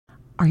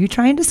Are you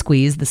trying to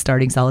squeeze the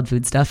starting solid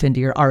food stuff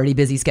into your already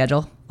busy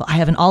schedule? Well, I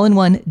have an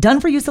all-in-one,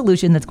 done-for-you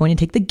solution that's going to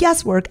take the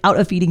guesswork out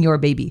of feeding your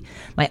baby.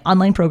 My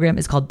online program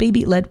is called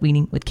Baby-Led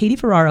Weaning with Katie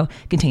Ferraro.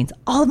 It contains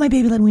all of my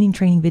baby-led weaning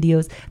training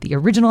videos, the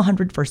original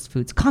 100 First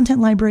Foods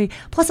content library,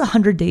 plus a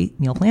 100-day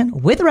meal plan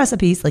with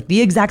recipes, like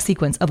the exact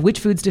sequence of which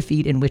foods to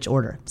feed in which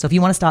order. So if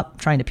you want to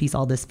stop trying to piece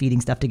all this feeding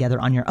stuff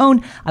together on your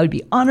own, I would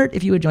be honored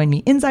if you would join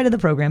me inside of the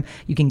program.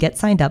 You can get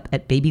signed up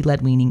at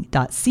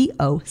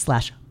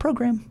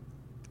babyledweaning.co/program.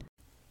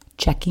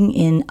 Checking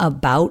in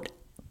about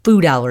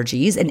food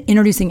allergies and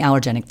introducing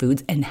allergenic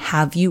foods. And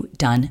have you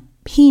done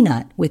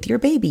peanut with your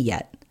baby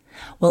yet?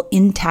 Well,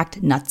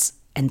 intact nuts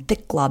and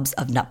thick globs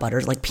of nut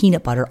butters like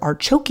peanut butter are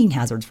choking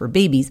hazards for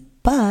babies,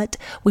 but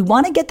we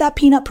want to get that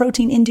peanut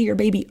protein into your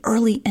baby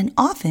early and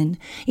often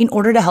in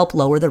order to help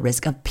lower the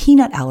risk of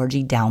peanut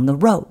allergy down the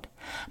road.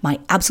 My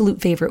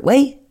absolute favorite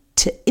way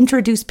to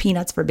introduce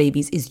peanuts for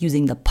babies is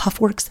using the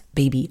Puffworks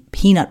Baby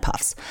Peanut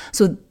Puffs.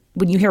 So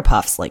when you hear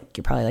puffs, like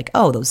you're probably like,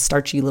 oh, those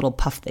starchy little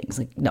puff things.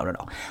 Like, no.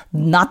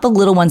 Not the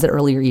little ones that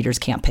earlier eaters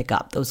can't pick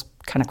up. Those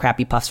kind of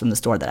crappy puffs from the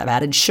store that have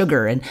added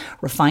sugar and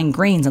refined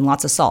grains and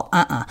lots of salt.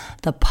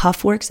 The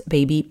Puffworks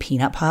Baby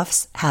Peanut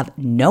Puffs have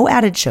no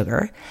added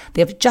sugar.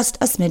 They have just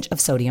a smidge of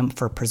sodium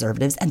for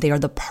preservatives, and they are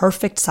the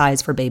perfect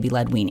size for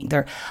baby-led weaning.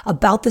 They're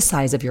about the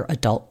size of your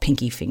adult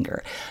pinky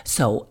finger.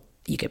 So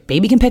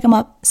baby can pick them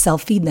up,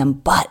 self-feed them,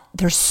 but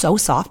they're so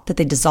soft that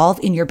they dissolve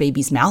in your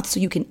baby's mouth, so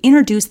you can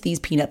introduce these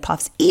peanut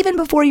puffs even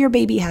before your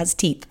baby has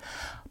teeth.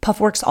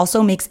 Puffworks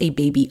also makes a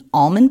baby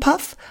almond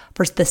puff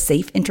for the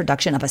safe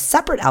introduction of a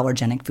separate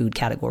allergenic food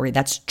category,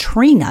 that's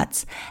tree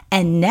nuts.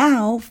 And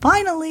now,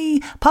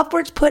 finally,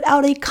 Puffworks put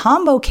out a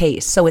combo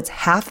case, so it's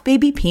half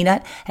baby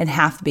peanut and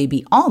half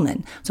baby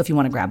almond. So if you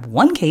want to grab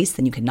one case,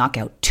 then you can knock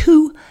out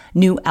two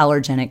new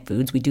allergenic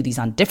foods. We do these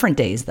on different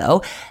days,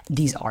 though.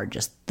 These are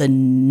just the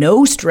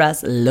no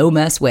stress, low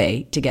mess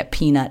way to get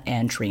peanut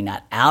and tree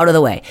nut out of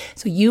the way.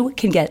 So you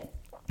can get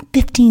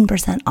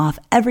 15% off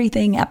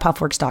everything at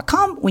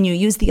puffworks.com when you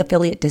use the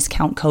affiliate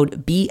discount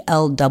code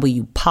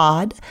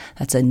BLWPOD.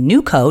 That's a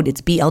new code. It's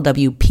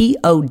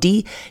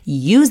BLWPOD.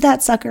 Use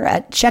that sucker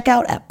at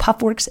checkout at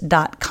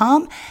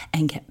puffworks.com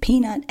and get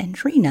peanut and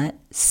tree nut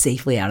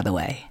safely out of the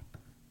way.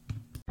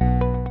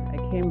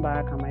 Came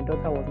back and my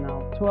daughter was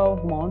now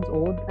 12 months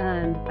old,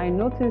 and I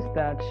noticed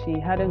that she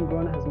hadn't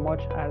grown as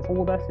much as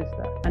older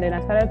sister. And then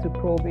I started to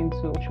probe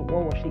into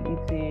what was she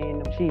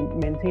eating. She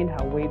maintained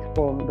her weight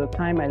from the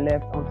time I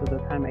left until the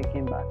time I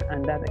came back,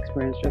 and that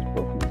experience just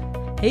broke me.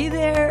 Hey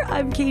there,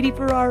 I'm Katie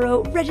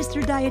Ferraro,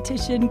 registered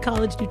dietitian,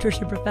 college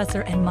nutrition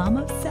professor, and mom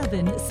of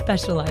 7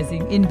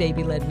 specializing in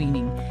baby-led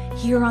weaning.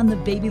 Here on the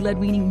Baby-Led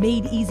Weaning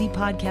Made Easy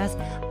podcast,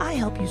 I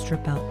help you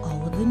strip out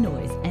all of the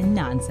noise and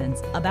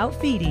nonsense about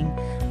feeding,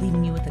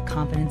 leaving you with the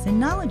confidence and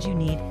knowledge you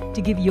need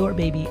to give your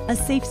baby a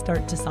safe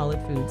start to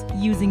solid foods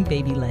using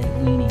baby-led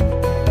weaning.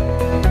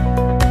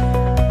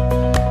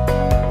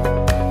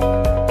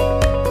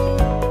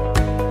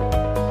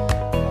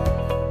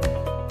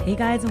 Hey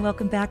guys, and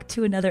welcome back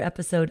to another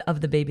episode of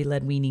the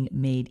Baby-Led Weaning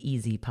Made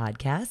Easy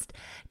podcast.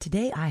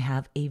 Today I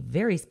have a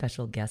very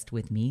special guest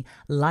with me,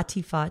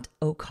 Latifat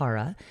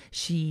Okara.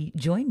 She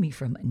joined me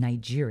from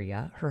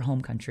Nigeria, her home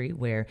country,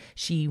 where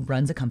she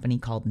runs a company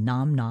called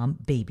Nom Nom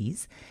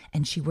Babies,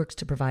 and she works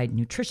to provide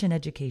nutrition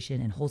education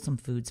and wholesome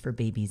foods for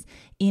babies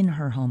in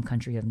her home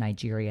country of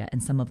Nigeria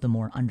and some of the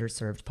more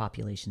underserved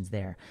populations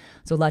there.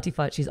 So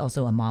Latifat, she's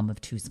also a mom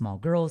of 2 small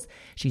girls.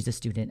 She's a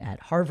student at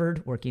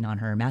Harvard working on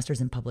her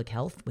master's in public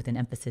health with an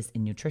emphasis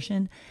in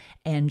nutrition.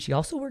 And she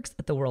also works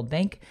at the World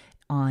Bank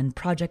on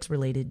projects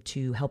related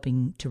to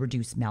helping to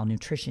reduce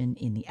malnutrition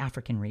in the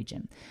African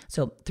region.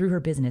 So through her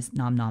business,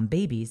 Nom Nom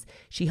Babies,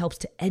 she helps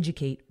to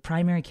educate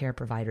primary care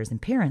providers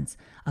and parents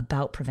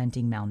about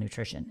preventing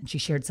malnutrition. And she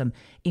shared some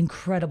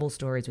incredible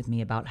stories with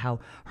me about how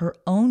her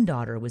own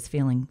daughter was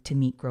failing to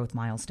meet growth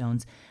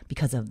milestones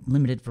because of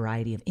limited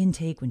variety of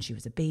intake when she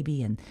was a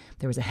baby. And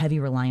there was a heavy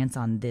reliance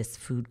on this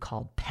food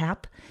called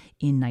pap.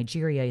 In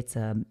Nigeria, it's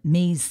a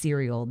maize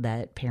cereal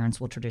that parents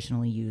will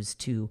traditionally use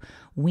to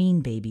wean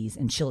babies.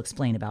 And she'll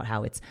explain about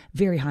how it's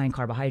very high in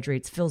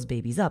carbohydrates, fills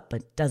babies up,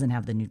 but doesn't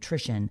have the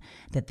nutrition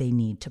that they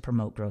need to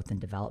promote growth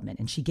and development.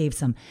 And she gave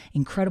some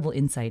incredible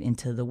insight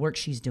into the work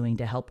she's doing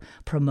to help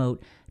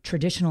promote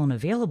traditional and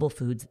available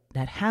foods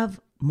that have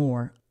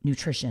more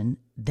nutrition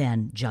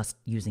than just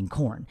using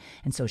corn.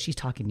 And so she's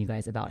talking to you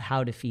guys about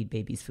how to feed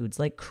babies foods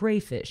like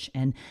crayfish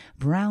and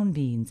brown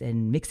beans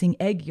and mixing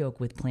egg yolk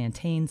with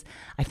plantains.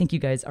 I think you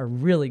guys are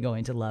really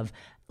going to love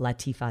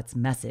Latifat's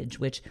message,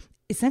 which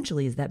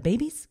essentially is that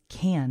babies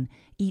can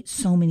eat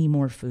so many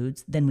more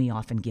foods than we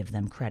often give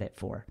them credit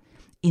for.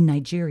 In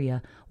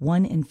Nigeria,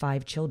 1 in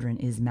 5 children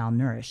is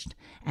malnourished.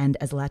 And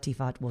as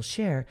Latifat will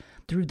share,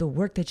 through the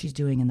work that she's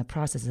doing in the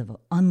process of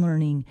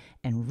unlearning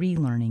and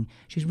relearning,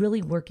 she's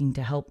really working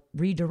to help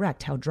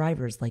redirect how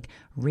drivers like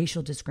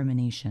racial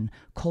discrimination,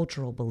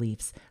 cultural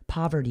beliefs,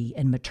 poverty,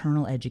 and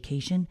maternal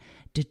education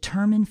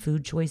determine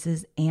food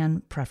choices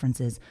and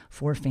preferences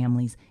for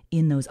families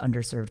in those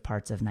underserved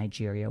parts of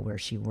Nigeria where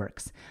she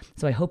works.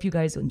 So I hope you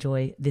guys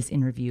enjoy this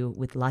interview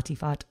with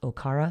Latifat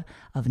Okara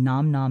of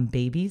Nom Nom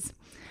Babies.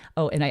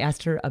 Oh, and I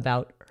asked her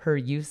about her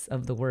use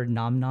of the word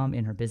nom nom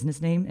in her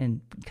business name.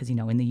 And because,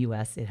 in the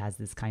US, it has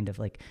this kind of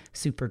like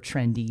super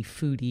trendy,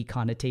 foodie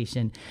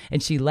connotation.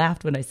 And she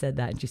laughed when I said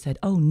that. And she said,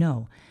 oh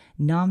no,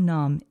 nom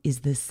nom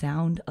is the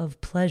sound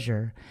of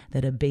pleasure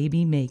that a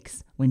baby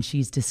makes when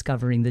she's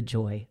discovering the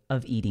joy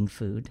of eating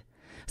food.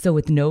 So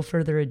with no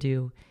further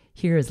ado,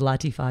 here is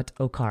Latifat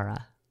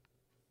Okara.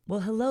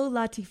 Well, hello,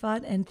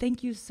 Latifat, and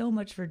thank you so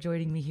much for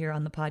joining me here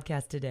on the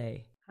podcast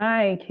today.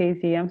 Hi,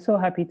 Casey. I'm so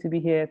happy to be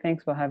here.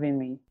 Thanks for having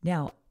me.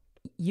 Now,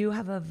 you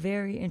have a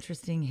very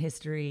interesting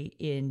history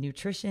in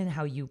nutrition,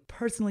 how you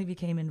personally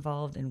became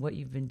involved and what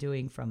you've been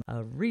doing from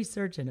a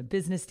research and a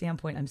business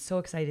standpoint. I'm so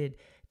excited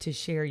to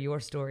share your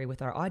story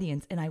with our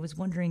audience. And I was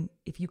wondering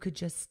if you could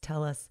just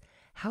tell us,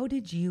 how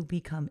did you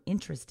become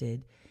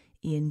interested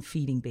in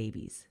feeding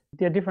babies?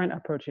 There are different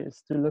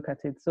approaches to look at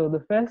it. So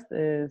the first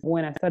is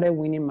when I started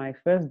weaning my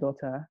first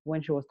daughter,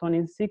 when she was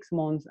turning 6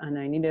 months, and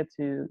I needed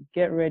to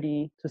get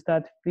ready to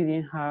start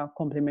feeding her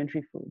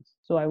complementary foods.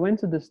 So I went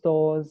to the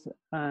stores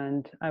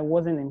and I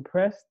wasn't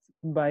impressed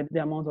by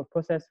the amount of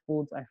processed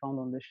foods I found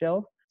on the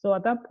shelf. So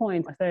at that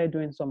point, I started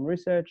doing some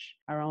research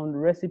around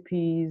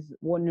recipes,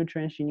 what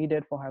nutrients she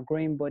needed for her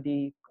growing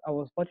body. I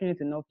was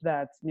fortunate enough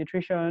that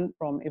nutrition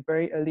from a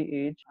very early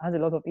age has a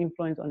lot of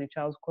influence on a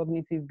child's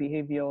cognitive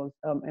behaviors,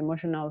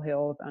 emotional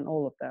health, and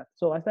all of that.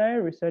 So I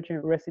started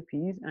researching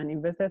recipes and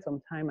invested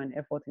some time and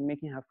effort in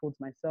making her foods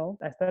myself.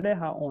 I started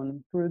her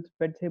on fruit,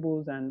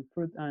 vegetables, and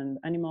fruit and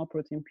animal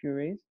protein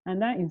purees.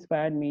 And that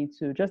inspired me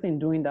to, just in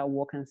doing that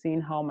work and seeing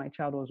how my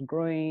child was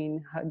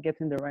growing,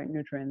 getting the right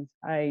nutrients,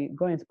 I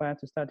got inspired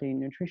to start a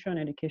nutrition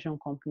education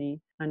company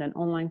and an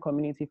online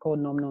community called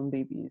Nom Nom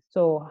Babies.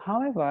 So,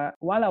 however,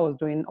 while I was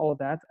doing all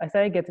that, I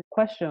started getting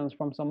questions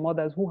from some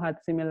mothers who had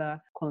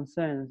similar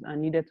concerns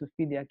and needed to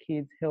feed their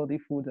kids healthy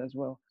food as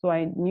well. So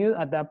I knew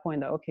at that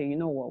point that, okay, you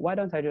know what, why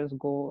don't I just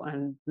go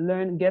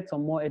and get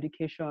some more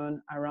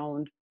education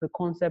around the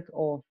concept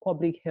of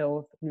public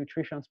health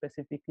nutrition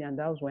specifically. And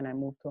that was when I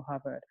moved to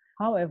Harvard.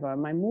 However,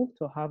 my move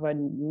to Harvard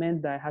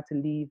meant that I had to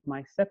leave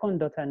my second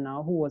daughter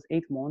now, who was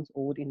 8 months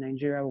old, in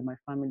Nigeria with my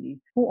family,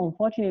 who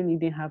unfortunately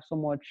didn't have so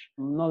much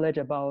knowledge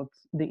about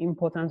the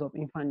importance of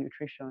infant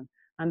nutrition.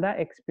 And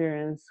that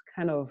experience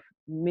kind of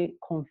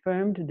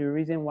confirmed the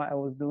reason why I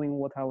was doing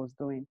what I was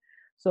doing.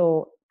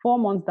 So 4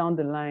 months down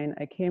the line,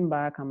 I came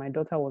back and my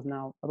daughter was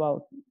now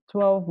about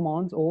 12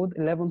 months old,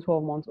 11,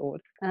 12 months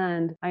old.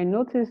 And I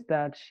noticed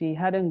that she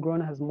hadn't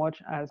grown as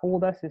much as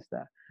older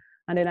sister.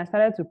 And then I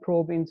started to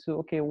probe into,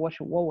 okay, what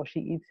was she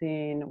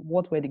eating?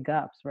 What were the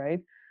gaps, right?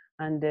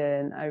 And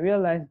then I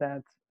realized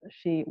that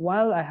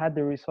while I had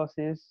the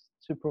resources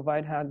to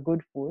provide her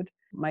good food,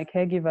 my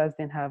caregivers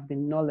didn't have the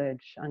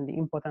knowledge and the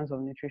importance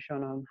of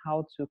nutrition on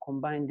how to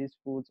combine these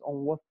foods,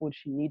 on what food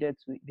she needed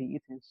to be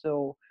eating.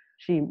 So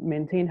she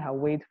maintained her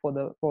weight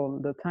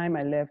from the time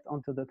I left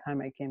until the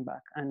time I came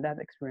back. And that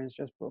experience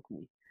just broke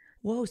me.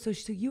 Whoa, so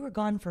you were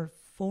gone for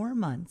 4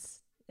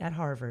 months at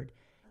Harvard.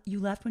 You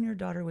left when your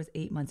daughter was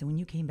 8 months. And when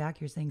you came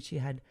back, you're saying she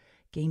had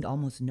gained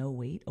almost no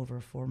weight over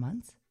 4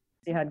 months?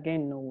 She had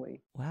gained no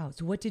weight. Wow.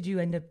 So what did you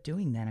end up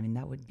doing then? I mean,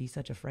 that would be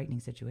such a frightening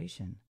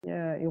situation.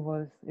 Yeah, it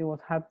was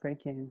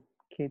heartbreaking,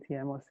 Katie,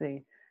 I must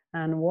say.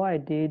 And what I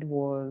did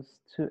was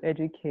to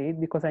educate,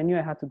 because I knew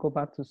I had to go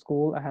back to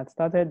school. I had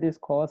started this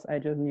course. I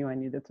just knew I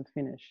needed to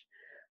finish.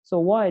 So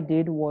what I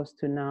did was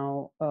to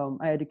now,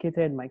 I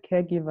educated my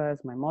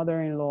caregivers, my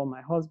mother-in-law,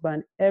 my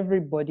husband.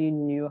 Everybody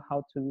knew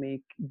how to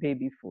make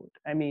baby food.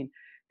 I mean,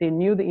 they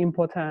knew the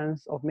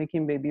importance of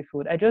making baby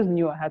food. I just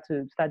knew I had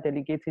to start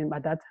delegating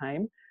at that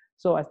time.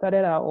 So I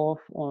started out off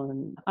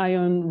on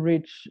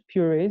iron-rich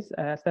purees.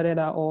 I started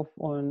out off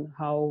on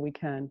how we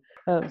can,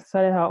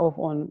 started out off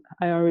on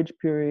iron-rich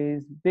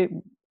purees,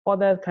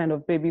 other kind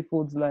of baby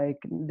foods like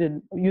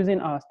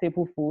using our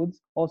staple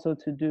foods, also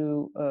to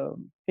do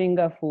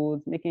finger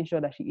foods, making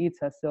sure that she eats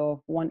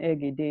herself 1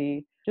 egg a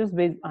day, just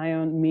based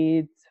iron,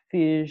 meat,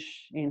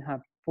 fish in her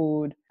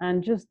food,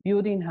 and just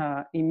building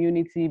her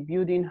immunity,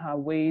 building her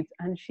weight.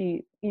 And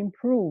she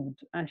improved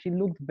and she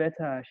looked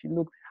better. She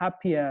looked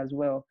happier as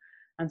well.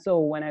 And so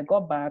when I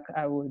got back,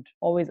 I would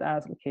always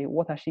ask, okay,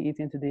 what has she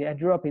eating today? I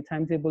drew up a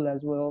timetable as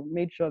well,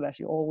 made sure that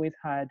she always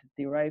had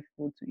the right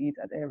food to eat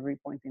at every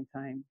point in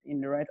time, in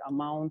the right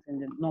amount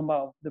and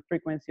the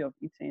frequency of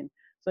eating.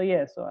 So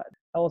yeah, that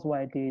was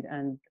what I did.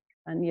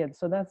 And yeah,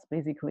 so that's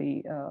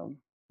basically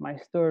my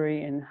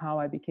story and how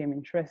I became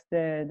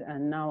interested.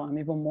 And now I'm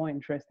even more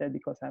interested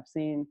because I've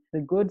seen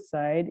the good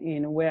side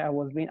in where I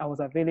was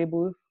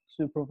available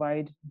to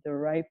provide the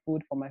right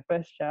food for my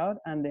first child.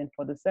 And then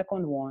for the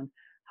second one,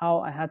 how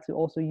I had to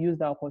also use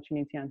that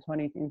opportunity and turn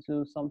it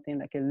into something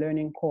like a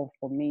learning curve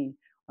for me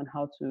on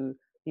how to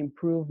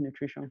improve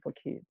nutrition for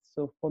kids.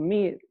 So for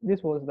me,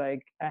 this was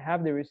like, I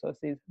have the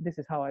resources, this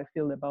is how I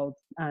feel about,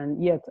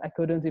 and yet I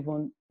couldn't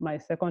even, my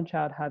second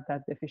child had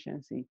that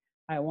deficiency.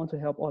 I want to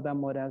help other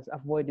mothers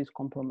avoid this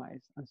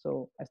compromise. And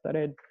so I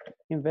started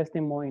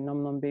investing more in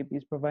num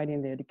babies,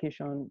 providing the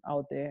education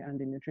out there and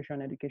the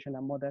nutrition education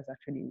that mothers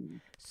actually need.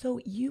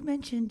 So you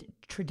mentioned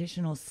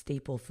traditional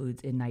staple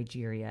foods in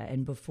Nigeria.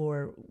 And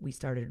before we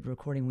started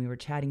recording, we were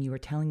chatting, you were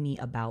telling me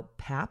about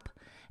pap.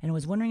 And I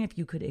was wondering if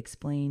you could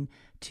explain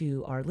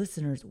to our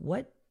listeners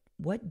what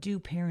do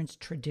parents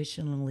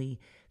traditionally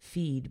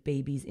feed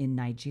babies in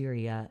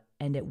Nigeria,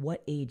 and at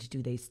what age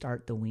do they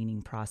start the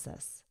weaning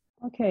process?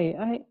 Okay,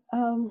 I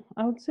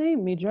would say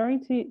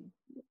majority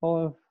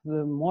of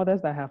the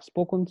mothers that I have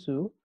spoken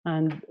to,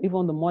 and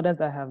even the mothers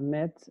that I have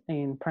met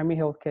in primary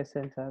healthcare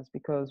centers,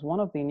 because one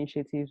of the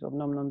initiatives of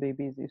Num Num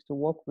Babies is to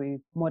work with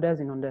mothers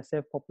in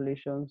underserved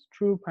populations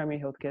through primary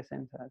healthcare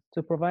centers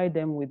to provide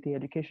them with the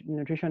education,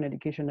 nutrition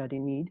education that they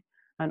need.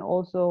 And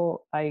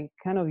also, I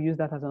kind of use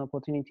that as an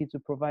opportunity to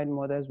provide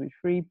mothers with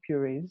free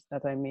purees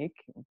that I make,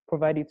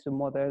 provide it to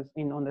mothers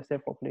in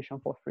underserved population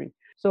for free.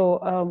 So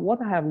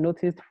what I have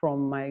noticed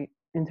from my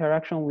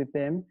interaction with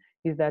them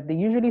is that they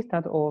usually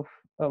start off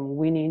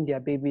weaning their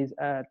babies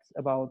at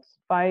about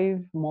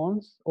 5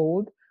 months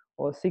old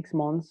or 6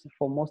 months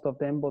for most of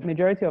them, but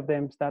majority of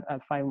them start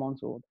at 5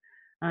 months old.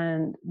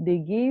 And they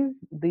give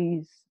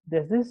these,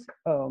 there's this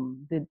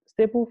the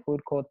staple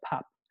food called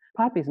pap.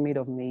 Pap is made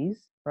of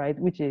maize, right,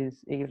 which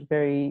is a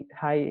very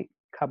high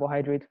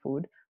carbohydrate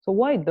food. So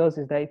what it does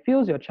is that it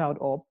fills your child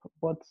up,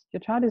 but your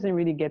child isn't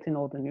really getting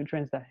all the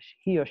nutrients that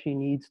he or she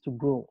needs to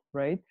grow,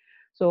 right?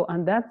 So,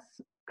 and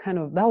that's that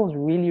was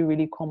really,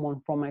 really common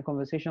from my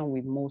conversation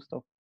with most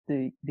of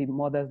the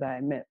mothers that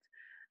I met.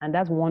 And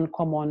that's one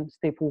common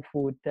staple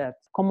food,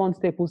 that's common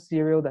staple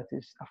cereal that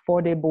is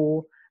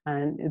affordable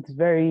and it's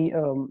very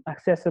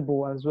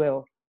accessible as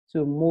well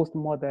to most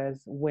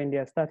mothers when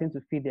they're starting to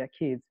feed their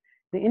kids.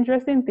 The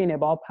interesting thing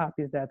about pap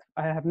is that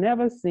I have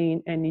never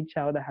seen any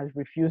child that has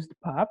refused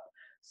pap.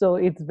 So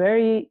it's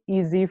very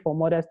easy for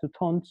mothers to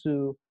turn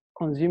to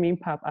consuming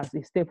pap as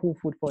a staple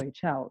food for a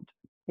child.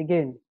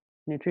 Again,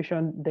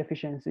 nutrition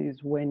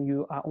deficiencies when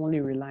you are only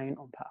relying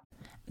on pap.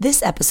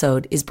 This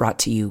episode is brought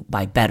to you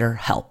by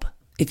BetterHelp.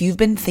 If you've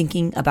been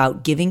thinking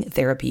about giving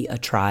therapy a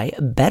try,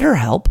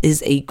 BetterHelp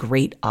is a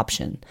great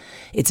option.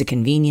 It's a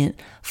convenient,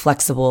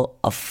 flexible,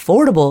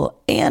 affordable,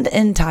 and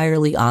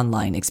entirely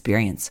online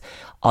experience.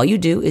 All you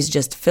do is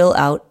just fill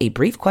out a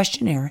brief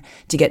questionnaire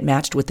to get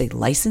matched with a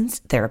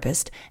licensed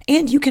therapist,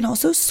 and you can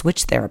also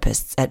switch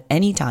therapists at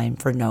any time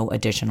for no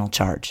additional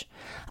charge.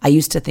 I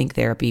used to think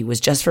therapy was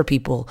just for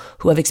people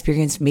who have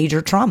experienced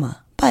major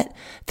trauma, but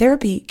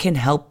therapy can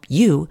help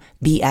you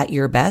be at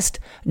your best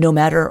no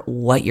matter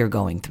what you're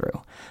going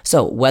through.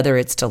 So whether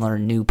it's to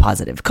learn new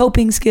positive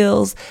coping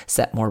skills,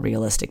 set more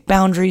realistic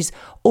boundaries,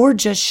 or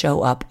just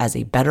show up as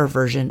a better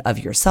version of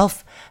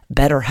yourself,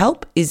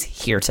 BetterHelp is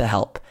here to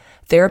help.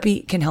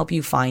 Therapy can help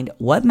you find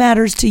what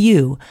matters to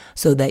you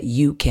so that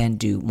you can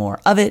do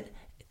more of it.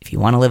 If you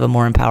want to live a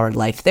more empowered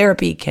life,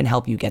 therapy can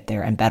help you get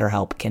there, and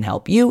BetterHelp can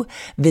help you.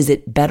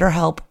 Visit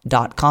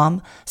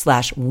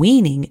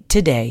betterhelp.com/weaning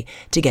today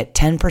to get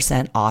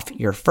 10% off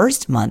your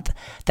first month.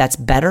 That's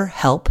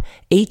BetterHelp,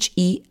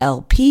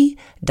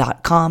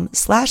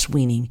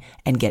 HELP.com/weaning,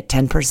 and get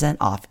 10%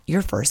 off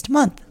your first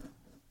month.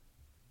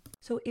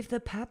 So if the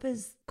pap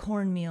is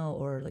cornmeal,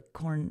 or like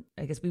corn,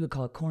 I guess we would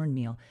call it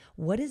cornmeal,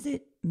 what is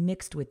it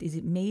mixed with? Is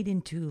it made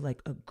into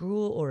like a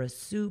gruel or a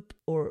soup,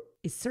 or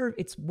is served?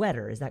 It's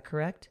wetter, is that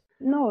correct?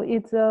 No,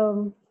 it's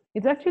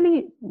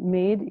actually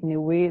made in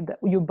a way that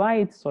you buy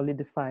it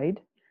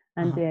solidified,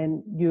 and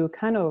then you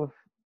kind of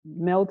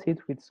melt it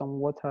with some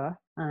water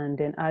and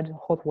then add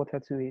hot water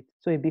to it.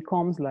 So it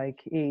becomes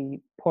like a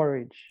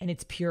porridge. And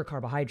it's pure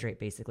carbohydrate,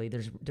 basically.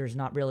 There's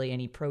not really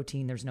any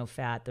protein. There's no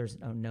fat. There's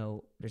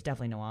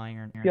definitely no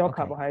iron. Pure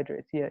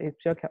carbohydrates. Yeah, it's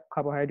pure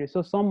carbohydrates.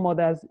 So some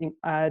mothers can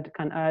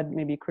add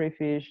maybe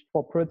crayfish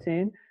for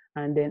protein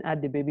and then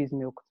add the baby's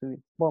milk to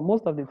it. But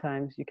most of the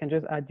times you can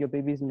just add your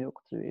baby's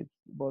milk to it.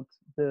 But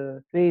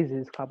the base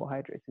is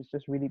carbohydrates. It's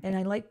just really. And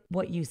I like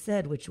what you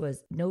said, which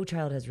was no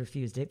child has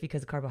refused it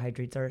because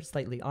carbohydrates are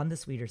slightly on the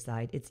sweeter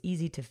side. It's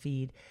easy to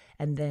feed.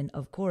 And then,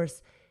 of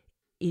course,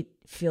 it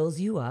fills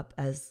you up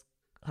as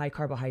high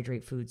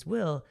carbohydrate foods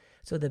will.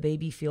 So the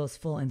baby feels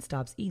full and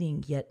stops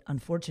eating. Yet,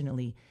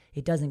 unfortunately,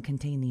 it doesn't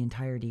contain the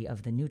entirety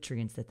of the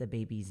nutrients that the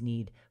babies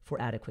need for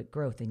adequate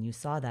growth. And you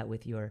saw that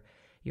with your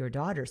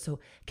daughter. So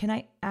can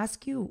I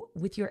ask you,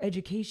 with your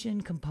education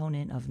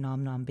component of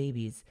Nom Nom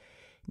Babies,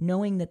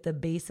 knowing that the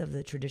base of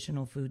the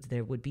traditional foods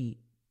there would be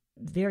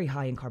very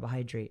high in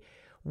carbohydrate,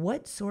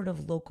 what sort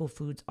of local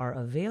foods are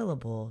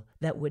available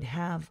that would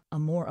have a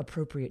more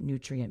appropriate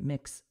nutrient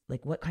mix?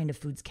 Like what kind of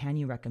foods can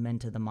you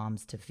recommend to the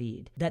moms to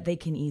feed that they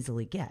can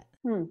easily get?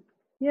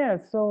 Yeah,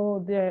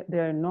 so there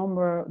are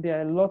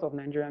a lot of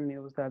Nigerian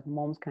meals that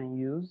moms can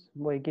use.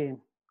 But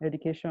again,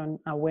 education,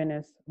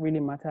 awareness really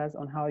matters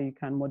on how you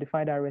can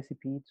modify that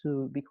recipe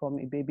to become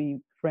a baby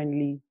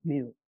friendly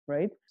meal,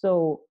 right?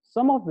 So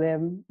some of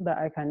them that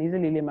I can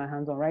easily lay my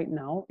hands on right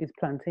now is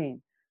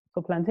plantain.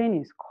 So plantain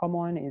is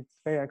common, it's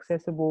very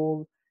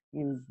accessible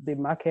in the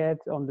market,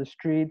 on the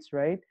streets,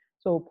 right?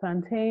 So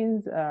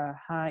plantains are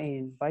high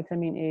in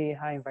vitamin A,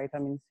 high in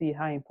vitamin C,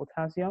 high in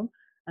potassium,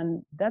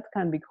 and that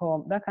can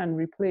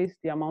replace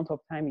the amount of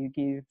time you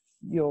give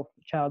your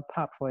child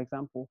pap, for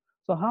example.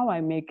 So how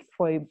I make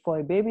for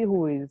a baby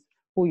who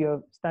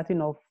you're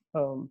starting off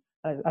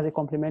as a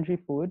complementary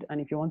food, and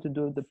if you want to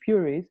do the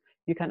purees,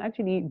 you can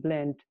actually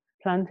blend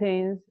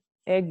plantains,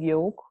 egg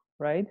yolk,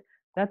 right?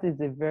 That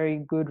is a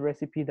very good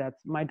recipe that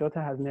my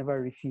daughter has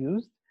never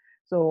refused.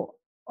 So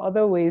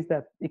other ways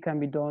that it can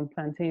be done: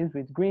 plantains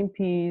with green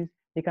peas.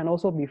 They can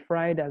also be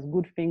fried as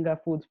good finger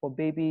foods for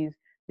babies.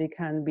 They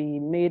can be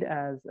made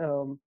as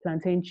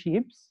plantain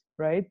chips,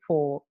 right,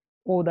 for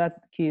older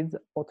kids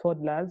or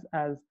toddlers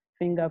as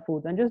finger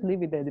foods, and just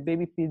leave it there. The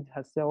baby feeds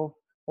herself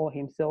or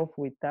himself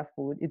with that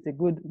food. It's a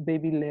good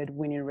baby-led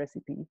winning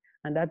recipe,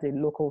 and that's a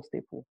local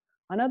staple.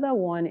 Another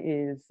one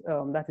is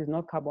that is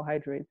not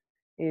carbohydrate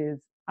is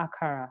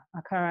akara.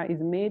 Akara is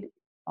made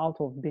out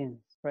of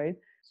beans, right?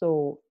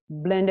 So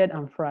blended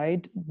and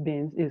fried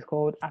beans is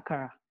called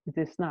akara. It's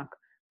a snack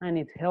and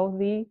it's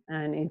healthy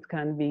and it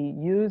can be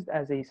used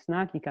as a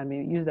snack. It can be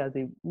used as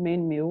a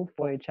main meal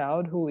for a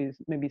child who is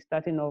maybe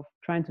starting off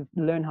trying to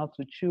learn how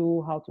to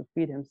chew, how to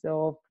feed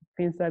himself,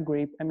 pincer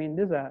grape. I mean,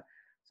 these are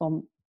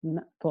some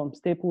some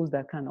staples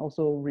that can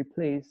also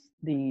replace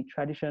the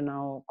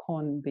traditional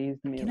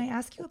corn-based Can meal I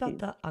ask you for about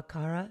kids. the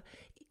akara?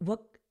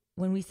 What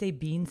when we say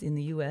beans in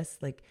the US,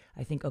 like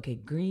I think okay,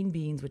 green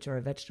beans which are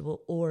a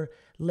vegetable or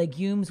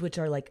legumes which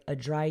are like a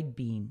dried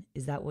bean.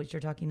 Is that what you're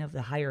talking of?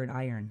 The higher in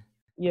iron.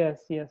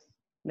 Yes, yes,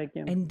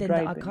 legumes, And then the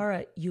dried beans.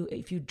 akara, you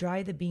if you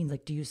dry the beans,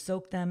 like do you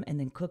soak them and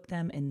then cook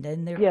them and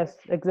then they're Yes,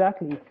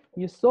 exactly.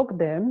 You soak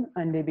them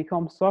and they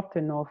become soft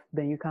enough,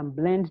 then you can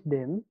blend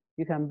them.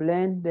 You can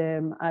blend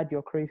them, add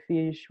your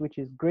crayfish, which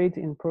is great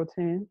in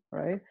protein,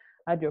 right?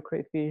 Add your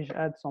crayfish,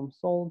 add some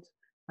salt,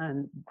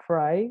 and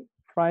fry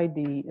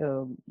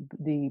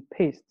the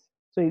paste.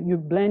 So you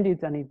blend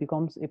it and it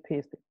becomes a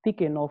paste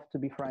thick enough to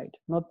be fried,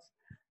 not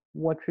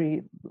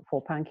watery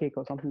for pancake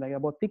or something like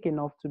that, but thick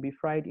enough to be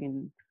fried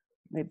in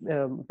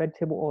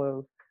vegetable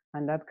oil,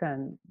 and that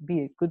can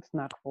be a good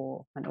snack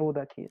for an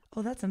older kid.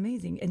 Oh, that's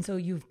amazing. And so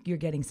you're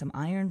getting some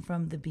iron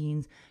from the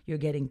beans, you're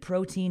getting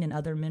protein and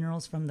other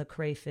minerals from the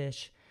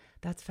crayfish.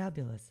 That's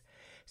fabulous.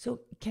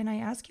 So, can I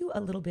ask you a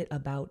little bit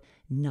about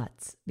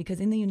nuts? Because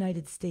in the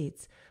United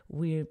States,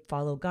 we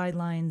follow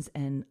guidelines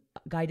and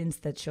guidance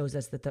that shows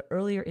us that the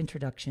earlier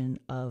introduction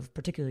of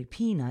particularly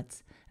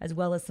peanuts, as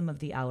well as some of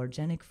the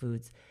allergenic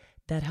foods,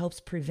 that helps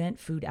prevent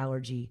food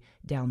allergy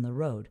down the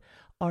road.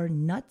 Are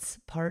nuts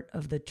part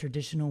of the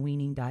traditional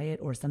weaning diet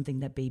or something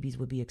that babies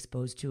would be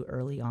exposed to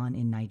early on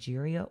in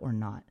Nigeria or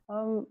not?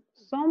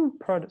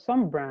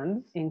 Some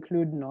brands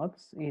include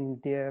nuts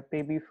in their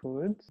baby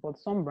foods, but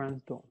some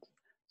brands don't.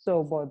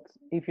 So, but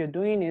if you're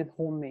doing it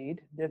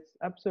homemade, that's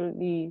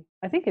absolutely,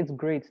 I think it's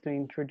great to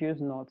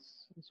introduce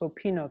nuts. So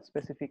peanuts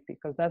specifically,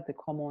 because that's the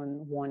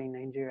common one in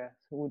Nigeria.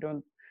 So we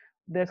don't,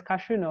 there's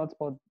cashew nuts,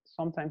 but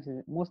sometimes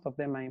most of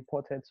them are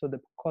imported, so the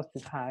cost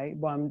is high.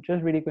 But I'm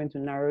just really going to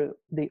narrow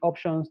the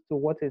options to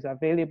what is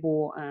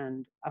available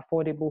and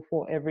affordable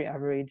for every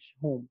average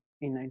home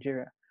in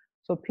Nigeria.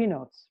 So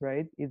peanuts,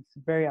 right? It's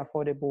very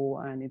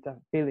affordable and it's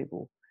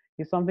available.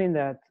 It's something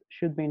that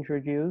should be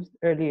introduced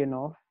early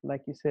enough,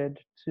 like you said,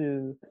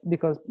 to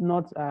because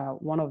nuts are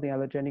one of the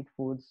allergenic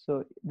foods.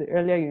 So the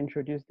earlier you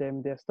introduce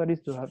them, there are studies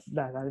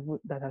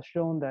that has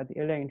shown that the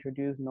earlier you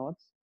introduce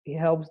nuts, it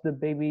helps the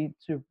baby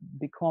to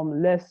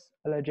become less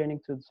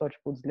allergenic to such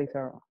foods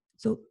later on.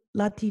 So,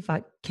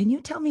 Latifat, can you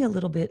tell me a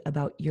little bit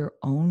about your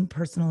own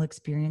personal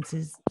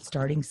experiences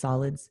starting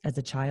solids as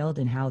a child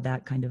and how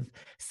that kind of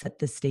set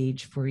the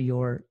stage for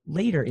your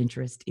later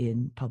interest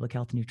in public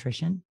health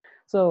nutrition?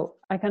 So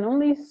I can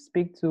only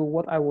speak to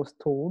what I was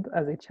told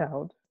as a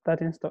child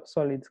starting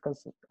solids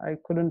because I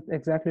couldn't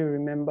exactly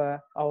remember.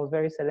 I was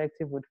very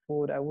selective with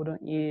food. I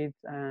wouldn't eat,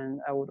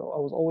 and I was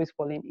always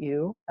falling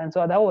ill, and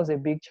so that was a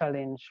big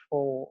challenge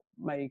for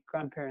my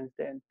grandparents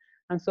then.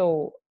 And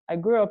so I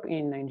grew up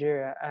in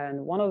Nigeria,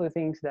 and one of the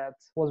things that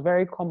was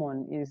very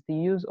common is the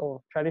use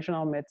of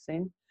traditional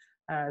medicine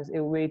as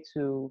a way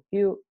to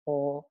heal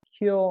or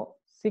cure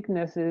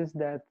sicknesses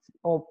that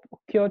or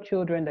cure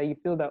children that you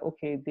feel that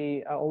okay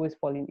they are always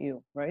falling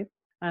ill, right?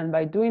 And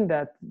by doing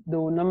that they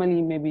will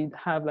normally maybe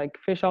have like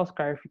facial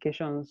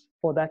scarifications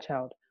for that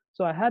child.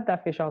 So I had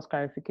that facial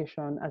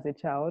scarification as a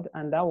child,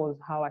 and that was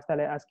how I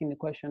started asking the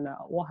question that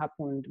what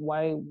happened,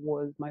 why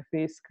was my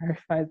face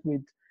scarified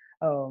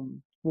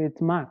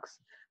with marks.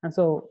 And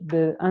so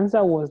the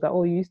answer was that,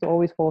 oh, you used to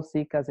always fall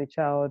sick as a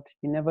child.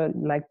 You never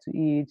liked to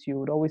eat. You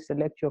would always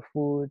select your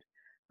food.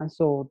 And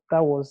so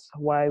that was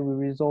why we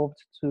resolved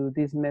to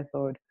this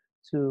method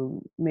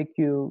to make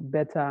you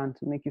better and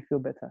to make you feel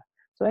better.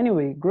 So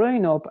anyway,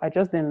 growing up, I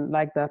just didn't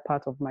like that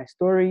part of my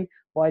story,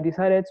 but I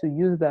decided to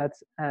use that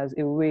as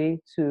a way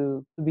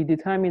to be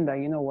determined that,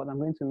 you know what, I'm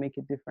going to make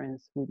a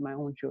difference with my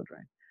own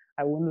children.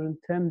 I wouldn't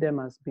term them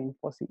as being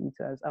fussy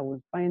eaters. I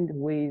would find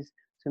ways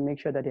to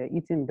make sure that they're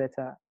eating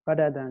better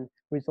rather than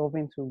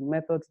resolving to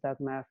methods that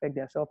might affect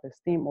their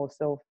self-esteem or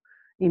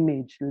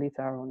self-image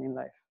later on in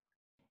life.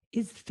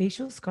 Is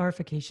facial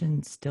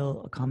scarification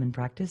still a common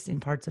practice in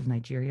parts of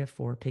Nigeria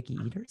for picky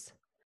eaters?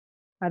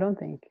 I don't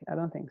think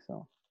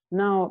so.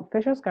 Now,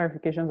 facial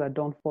scarifications are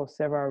done for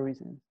several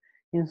reasons.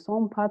 In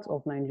some parts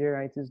of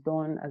Nigeria, it is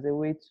done as a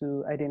way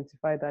to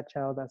identify that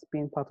child as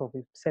being part of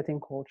a certain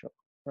culture,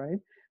 right?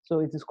 So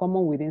it is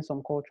common within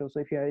some cultures. So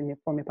if you're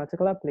from a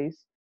particular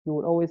place, you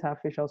would always have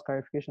facial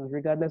scarifications,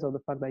 regardless of the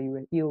fact that you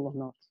were ill or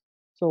not.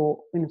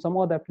 So in some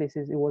other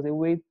places,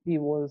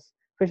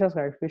 facial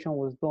scarification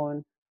was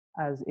done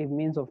as a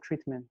means of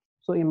treatment.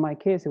 So in my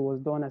case, it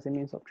was done as a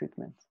means of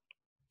treatment.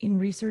 In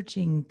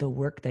researching the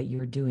work that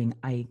you're doing,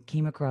 I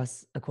came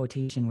across a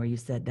quotation where you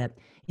said that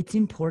it's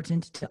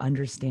important to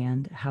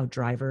understand how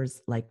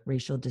drivers like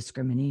racial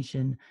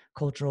discrimination,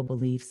 cultural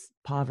beliefs,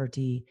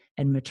 poverty,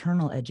 and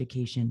maternal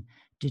education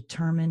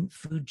determine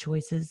food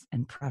choices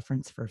and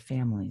preference for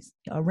families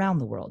around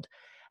the world.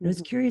 I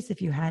was Mhm. curious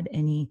if you had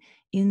any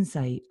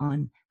insight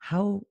on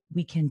how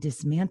we can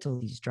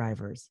dismantle these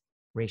drivers,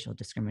 racial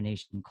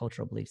discrimination,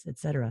 cultural beliefs,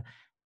 etc.,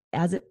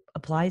 as it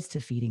applies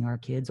to feeding our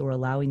kids or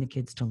allowing the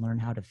kids to learn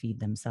how to feed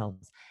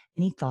themselves.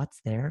 Any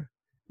thoughts there?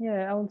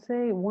 Yeah, I would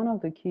say one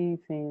of the key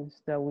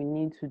things that we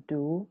need to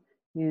do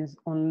is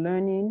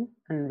unlearning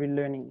and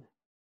relearning,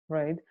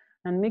 right?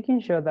 And making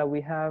sure that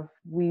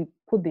we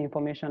put the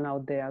information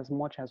out there as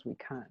much as we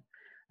can.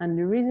 And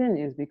the reason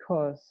is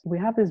because we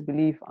have this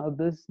belief or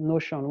this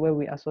notion where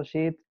we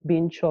associate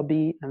being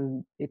chubby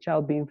and a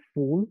child being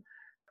full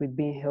with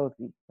being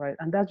healthy, right?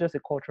 And that's just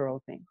a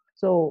cultural thing.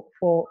 So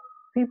for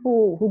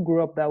people who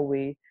grew up that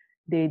way,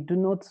 they do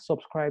not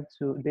subscribe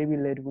to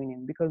baby-led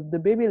weaning because the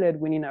baby-led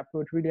weaning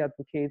approach really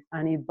advocates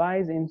and it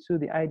buys into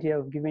the idea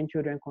of giving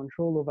children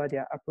control over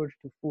their approach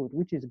to food,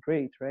 which is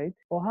great, right?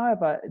 But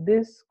however,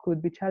 this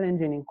could be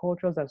challenging in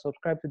cultures that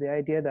subscribe to the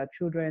idea that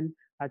children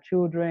are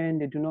children,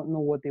 they do not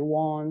know what they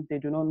want, they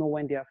do not know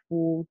when they are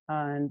full,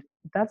 and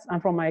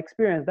from my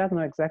experience, that's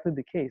not exactly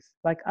the case.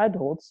 Like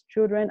adults,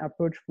 children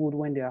approach food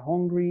when they are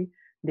hungry.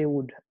 They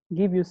would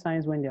give you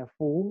signs when they're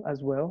full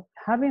as well.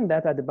 Having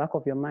that at the back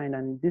of your mind,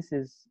 and this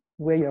is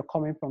where you're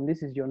coming from,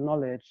 this is your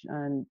knowledge,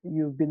 and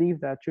you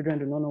believe that children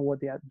do not know what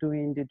they are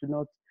doing, they do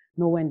not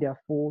know when they are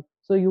full.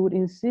 So you would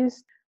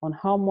insist on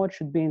how much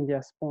should be in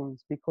their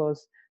spoons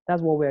because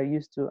that's what we're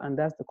used to and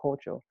that's the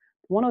culture.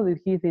 One of the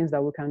key things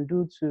that we can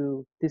do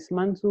to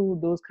dismantle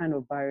those kind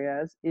of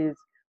barriers is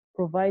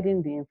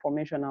providing the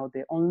information out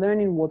there, on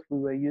learning what we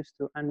were used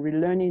to and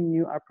relearning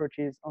new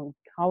approaches on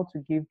how to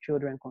give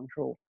children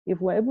control.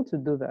 If we're able to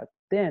do that,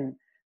 then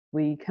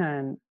we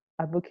can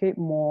advocate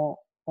more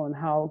on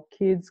how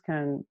kids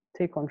can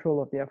take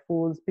control of their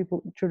foods.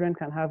 Children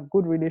can have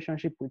good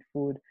relationship with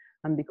food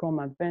and become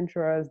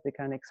adventurers. They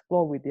can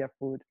explore with their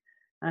food,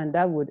 and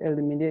that would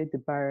eliminate the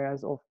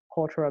barriers of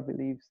cultural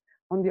beliefs.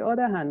 On the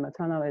other hand,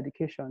 maternal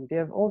education, there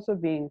have also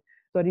been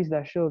studies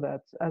that show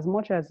that as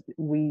much as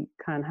we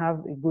can have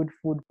a good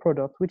food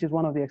product, which is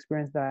one of the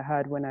experiences that I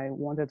had when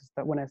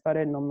I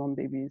started Nom Nom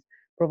Babies,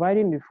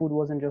 providing the food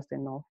wasn't just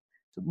enough.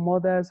 So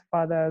mothers,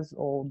 fathers,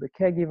 or the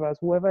caregivers,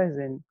 whoever is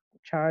in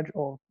charge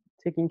of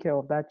taking care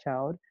of that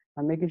child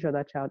and making sure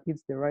that child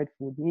eats the right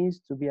food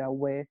needs to be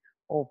aware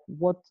of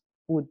what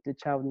food the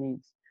child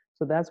needs.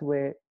 So that's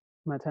where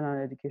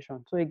maternal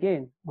education. So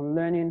again, on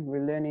learning,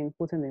 relearning,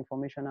 putting the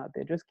information out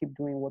there, just keep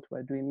doing what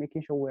we're doing,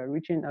 making sure we're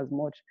reaching as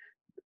much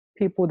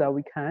people that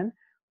we can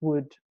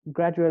would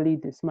gradually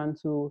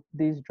dismantle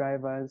these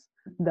drivers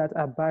that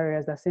are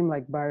barriers that seem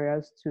like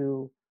barriers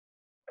to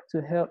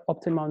help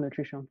optimal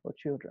nutrition for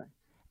children.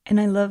 And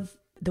I love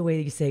the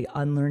way you say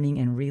unlearning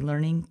and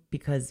relearning,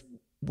 because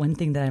one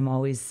thing that I'm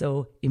always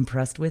so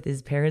impressed with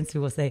is parents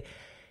who will say,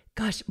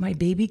 gosh, my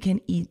baby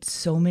can eat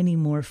so many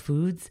more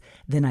foods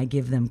than I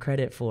give them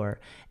credit for.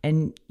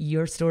 And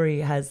your story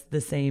has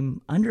the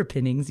same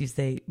underpinnings. You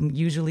say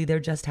usually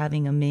they're just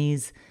having a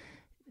maize,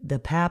 the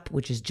pap,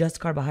 which is just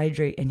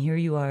carbohydrate. And here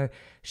you are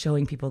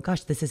showing people,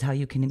 gosh, this is how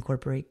you can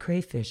incorporate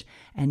crayfish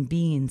and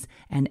beans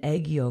and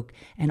egg yolk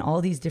and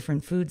all these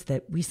different foods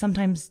that we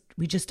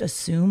just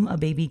assume a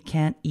baby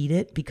can't eat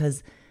it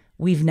because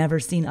we've never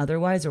seen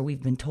otherwise, or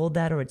we've been told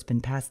that, or it's been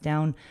passed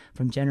down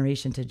from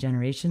generation to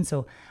generation.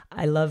 So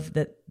I love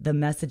that the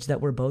message that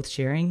we're both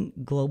sharing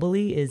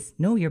globally is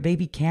no, your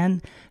baby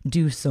can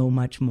do so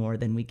much more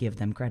than we give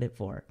them credit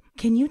for.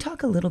 Can you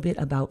talk a little bit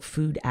about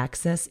food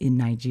access in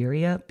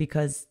Nigeria?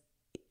 Because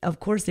of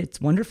course,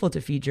 it's wonderful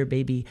to feed your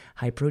baby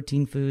high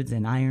protein foods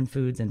and iron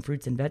foods and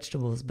fruits and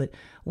vegetables, but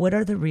what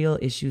are the real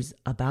issues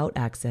about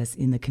access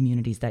in the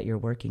communities that you're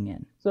working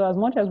in? So, as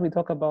much as we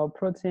talk about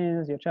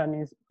proteins, your child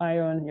needs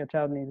iron, your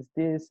child needs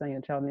this, and your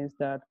child needs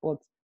that, but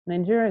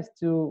Nigeria is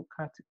still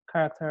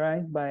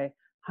characterized by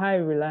high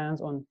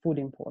reliance on food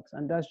imports,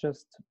 and that's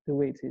just the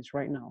way it is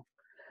right now.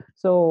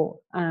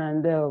 So,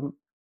 and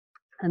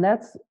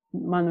that's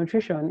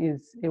malnutrition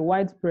is a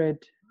widespread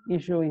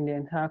issue in the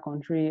entire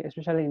country,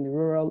 especially in the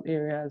rural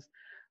areas,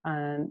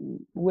 and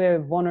where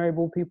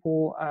vulnerable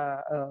people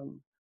are,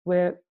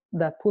 where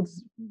that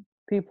puts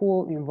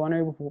people in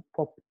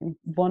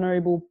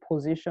vulnerable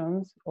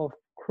positions of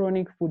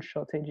chronic food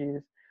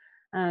shortages.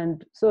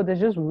 And so there's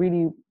just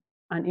really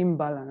an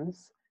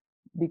imbalance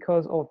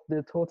because of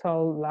the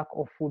total lack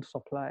of food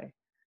supply.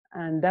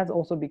 And that's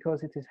also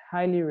because it is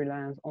highly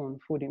reliant on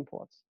food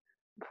imports.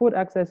 Food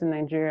access in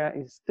Nigeria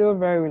is still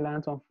very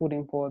reliant on food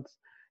imports.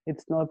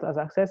 It's not as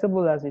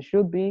accessible as it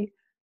should be.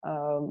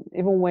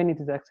 Even when it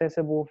is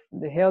accessible,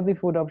 the healthy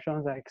food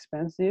options are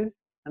expensive,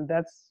 and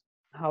that's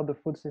how the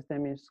food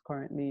system is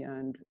currently.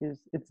 And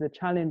it's a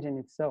challenge in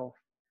itself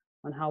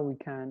on how we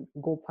can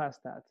go past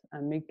that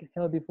and make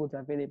healthy foods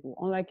available.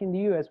 Unlike in the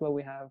US, where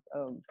we have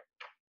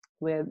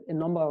where a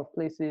number of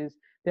places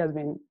there has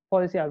been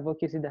policy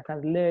advocacy that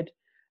has led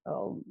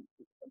um,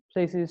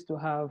 places to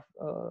have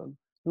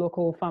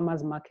local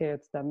farmers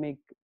markets that make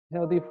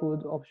healthy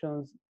food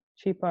options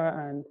cheaper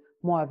and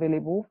more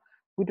available.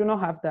 We do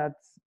not have that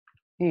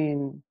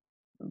in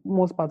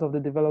most parts of the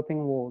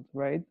developing world,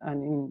 right?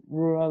 And in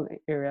rural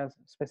areas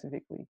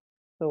specifically.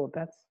 So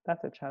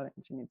that's a challenge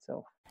in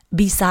itself.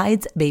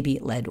 Besides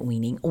baby-led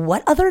weaning,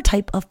 what other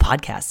type of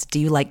podcasts do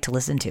you like to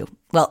listen to?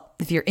 Well,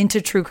 if you're into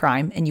true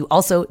crime and you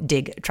also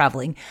dig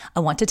traveling, I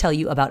want to tell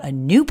you about a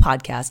new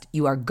podcast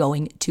you are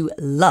going to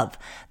love.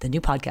 The new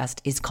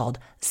podcast is called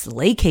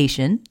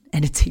Slaycation,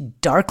 and it's a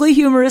darkly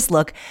humorous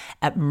look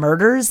at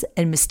murders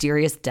and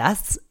mysterious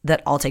deaths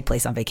that all take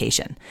place on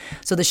vacation.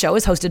 So the show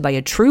is hosted by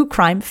a true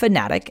crime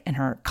fanatic and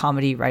her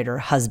comedy writer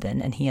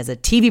husband, and he has a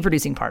TV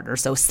producing partner.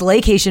 So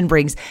Slaycation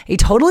brings a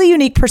totally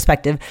unique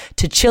perspective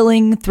to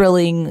chilling,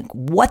 thrilling,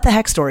 what the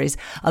heck stories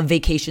of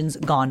vacations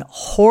gone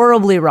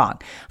horribly wrong.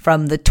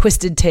 From the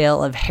twisted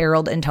tale of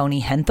Harold and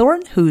Tony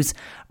Henthorne, whose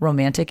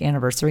romantic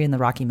anniversary in the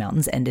Rocky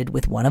Mountains ended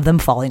with one of them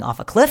falling off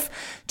a cliff,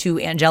 to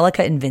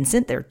Angelica and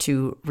Vincent, their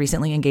two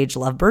recently engaged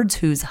lovebirds,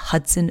 whose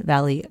Hudson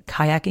Valley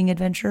kayaking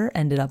adventure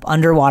ended up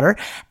underwater.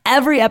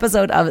 Every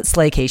episode of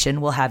Slaycation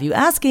will have you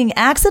asking,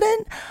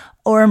 accident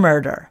or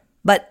murder?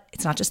 But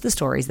it's not just the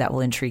stories that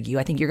will intrigue you.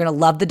 I think you're going to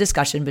love the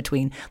discussion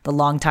between the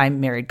longtime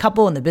married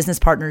couple and the business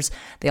partners.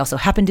 They also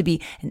happen to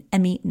be an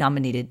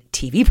Emmy-nominated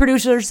TV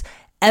producers.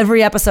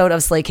 Every episode of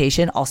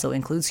Slaycation also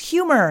includes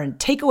humor and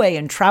takeaway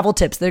and travel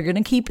tips. They're going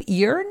to keep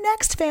your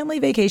next family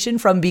vacation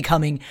from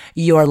becoming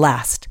your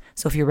last.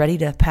 So if you're ready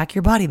to pack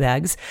your body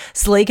bags,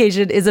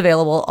 Slaycation is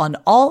available on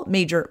all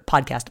major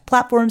podcast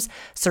platforms.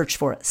 Search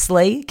for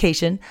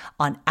Slaycation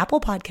on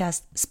Apple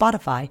Podcasts,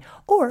 Spotify,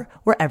 or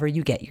wherever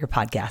you get your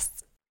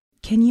podcasts.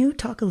 Can you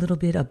talk a little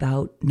bit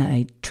about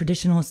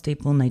traditional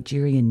staple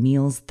Nigerian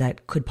meals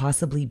that could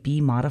possibly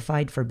be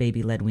modified for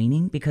baby-led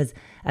weaning? Because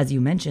as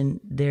you mentioned,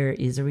 there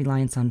is a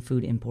reliance on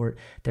food import.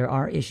 There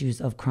are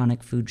issues of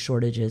chronic food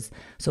shortages.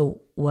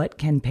 So what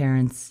can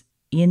parents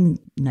in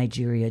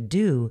Nigeria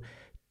do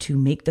to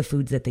make the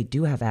foods that they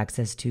do have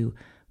access to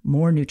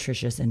more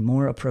nutritious and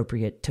more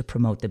appropriate to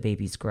promote the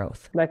baby's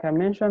growth? Like I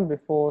mentioned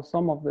before,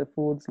 some of the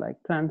foods like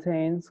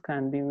plantains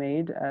can be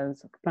made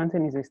as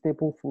plantain is a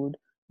staple food.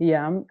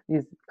 Yam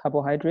is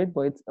carbohydrate,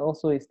 but it's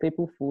also a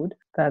staple food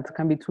that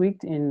can be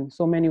tweaked in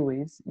so many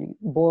ways.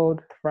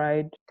 Boiled,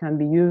 fried, can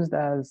be used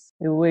as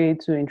a way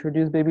to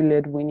introduce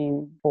baby-led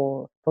weaning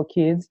for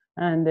kids.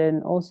 And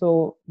then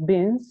also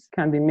beans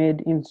can be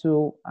made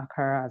into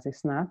Okara as a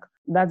snack.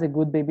 That's a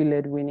good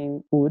baby-led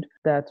weaning food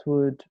that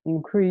would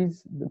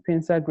increase the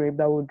pincer grape,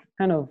 that would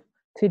kind of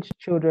teach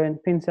children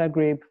pincer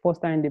grape,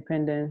 foster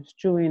independence,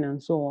 chewing,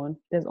 and so on.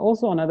 There's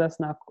also another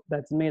snack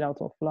that's made out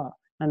of flour,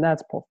 and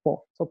that's puff puff.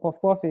 So puff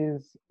puff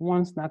is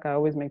one snack I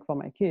always make for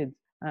my kids,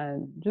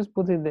 and just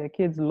put it there.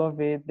 Kids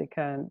love it. They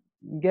can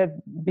get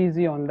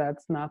busy on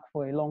that snack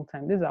for a long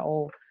time. These are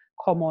all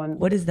common.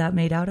 What is that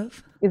made out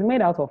of? It's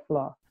made out of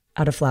flour.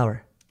 Out of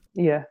flour.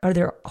 Yeah. Are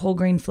there whole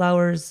grain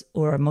flours,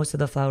 or are most of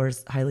the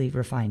flours highly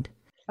refined?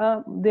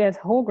 There's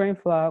whole grain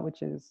flour,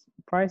 which is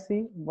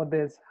pricey, but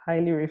there's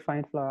highly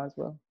refined flour as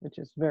well, which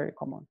is very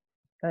common.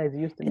 That is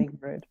used to make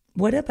bread.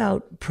 What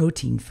about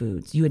protein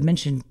foods? You had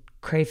mentioned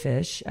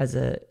crayfish as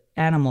a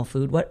animal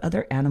food. What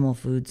other animal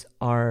foods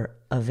are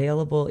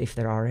available, if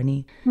there are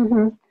any?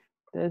 Mm-hmm.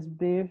 There's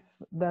beef,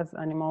 that's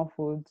animal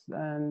foods,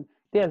 and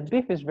yes,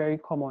 beef is very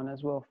common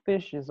as well.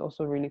 Fish is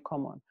also really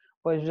common,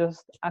 but it's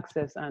just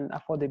access and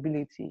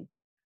affordability,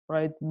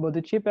 right? But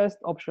the cheapest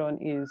option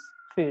is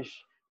fish.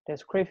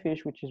 There's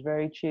crayfish, which is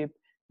very cheap.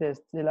 There's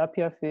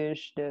tilapia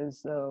fish.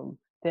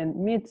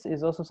 Then meat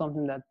is also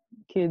something that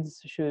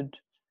kids should.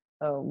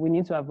 We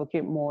need to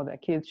advocate more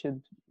that kids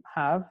should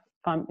have.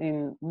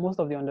 In most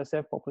of the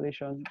underserved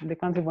population, they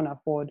can't even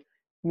afford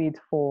meat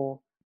for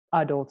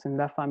adults in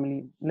that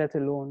family, let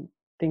alone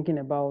thinking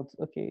about,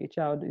 okay, a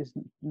child is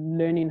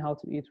learning how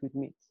to eat with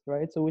meat,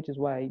 right? So which is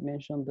why I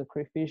mentioned the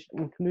crayfish,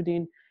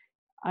 including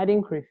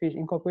adding crayfish,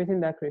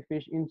 incorporating that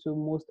crayfish into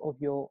most of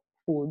your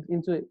food,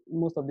 into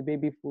most of the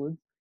baby foods,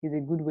 is a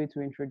good way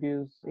to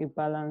introduce a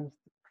balanced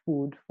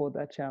food for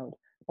that child.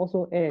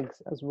 Also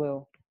eggs as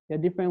well. There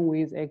are different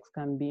ways eggs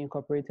can be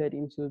incorporated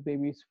into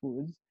babies'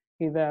 foods,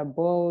 either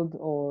boiled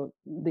or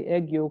the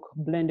egg yolk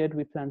blended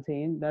with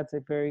plantain. That's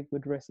a very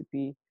good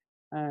recipe.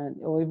 And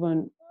or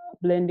even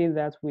blending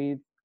that with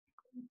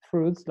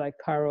fruits like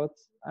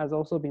carrots has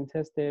also been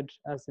tested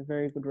as a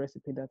very good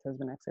recipe that has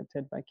been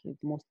accepted by kids,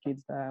 most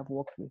kids that I've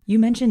worked with. You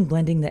mentioned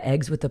blending the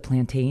eggs with the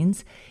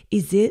plantains.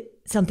 Is it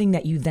something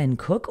that you then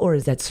cook or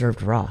is that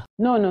served raw?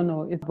 No.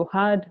 It's a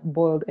hard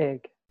boiled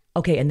egg.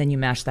 Okay, and then you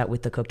mash that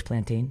with the cooked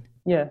plantain?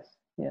 Yes,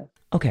 yes.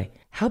 Okay.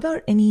 How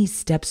about any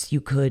steps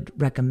you could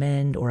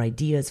recommend or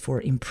ideas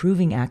for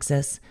improving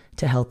access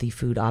to healthy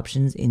food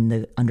options in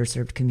the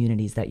underserved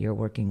communities that you're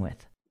working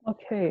with?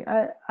 Okay,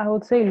 I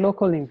would say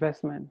local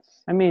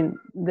investments. I mean,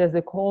 there's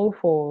a call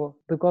for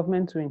the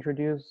government to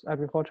introduce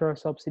agricultural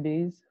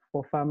subsidies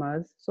for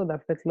farmers so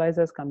that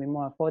fertilizers can be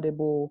more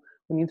affordable.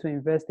 We need to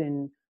invest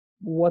in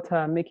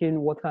water,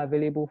 making water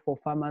available for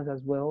farmers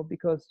as well,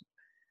 because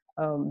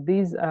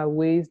these are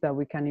ways that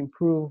we can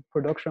improve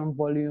production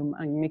volume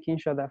and making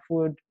sure that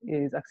food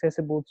is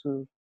accessible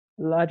to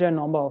larger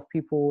number of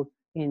people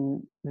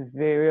in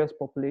various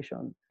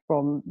populations.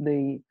 From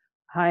the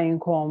high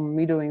income,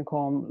 middle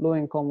income, low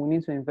income, we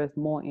need to invest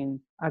more in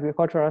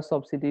agricultural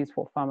subsidies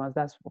for farmers.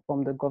 That's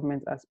from the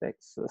government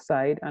aspects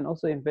side, and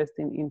also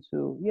investing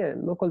into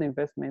local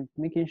investments,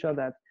 making sure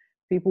that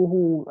people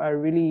who are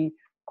really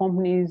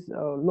companies,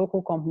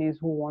 local companies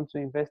who want to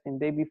invest in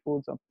baby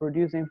foods or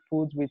producing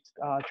foods with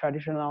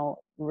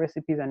traditional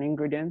recipes and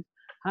ingredients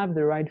have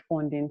the right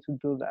funding to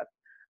do that.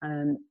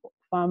 And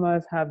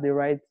farmers have the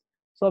right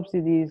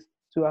subsidies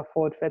to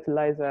afford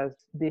fertilizers.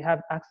 They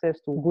have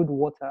access to good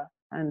water.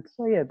 And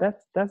so,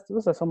 that's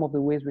those are some of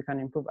the ways we can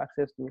improve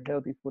access to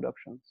healthy food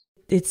options.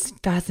 It's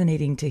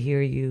fascinating to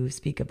hear you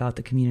speak about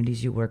the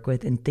communities you work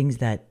with and things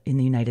that in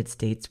the United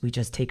States we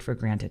just take for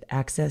granted.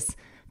 Access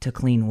to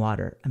clean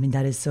water. I mean,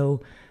 that is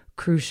so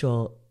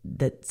crucial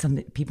that some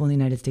people in the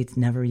United States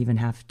never even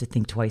have to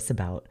think twice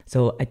about.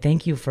 So I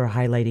thank you for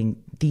highlighting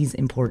these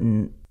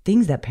important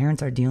things that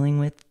parents are dealing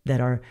with that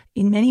are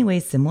in many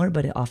ways similar,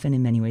 but often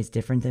in many ways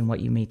different than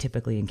what you may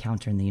typically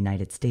encounter in the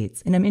United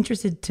States. And I'm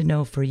interested to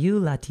know for you,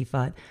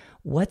 Latifat,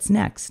 what's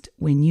next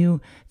when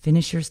you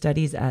finish your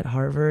studies at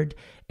Harvard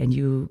and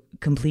you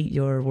complete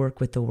your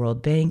work with the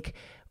World Bank?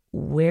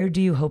 Where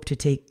do you hope to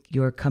take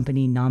your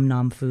company, Nom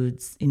Nom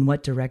Foods? In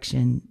what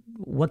direction?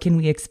 What can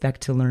we expect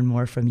to learn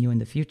more from you in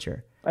the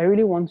future? I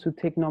really want to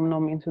take Nom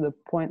Nom into the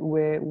point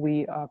where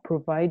we are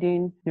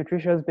providing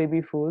nutritious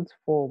baby foods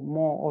for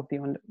more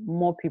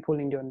people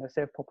in the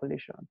underserved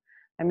population.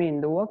 I mean,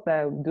 the work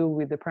that I do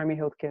with the primary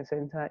healthcare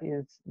center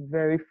is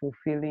very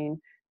fulfilling.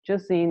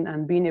 Just seeing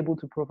and being able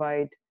to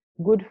provide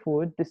good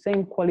food, the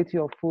same quality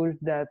of food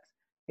that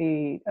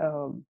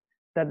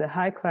the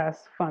high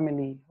class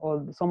family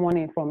or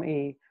someone from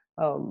a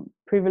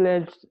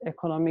privileged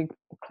economic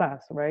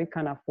class, right,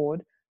 can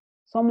afford.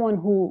 Someone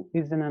who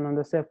is in an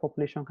underserved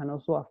population can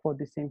also afford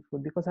the same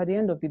food, because at the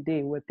end of the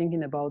day, we're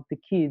thinking about the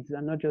kids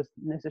and not just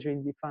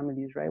necessarily the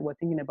families, right? We're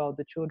thinking about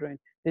the children.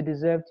 They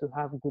deserve to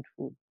have good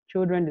food.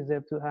 Children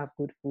deserve to have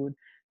good food.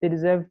 They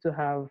deserve to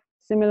have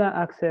similar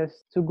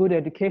access to good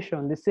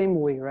education the same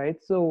way,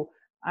 right? So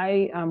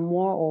I am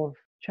more of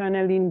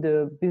channeling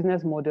the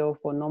business model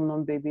for Nom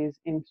Nom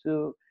Babies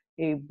into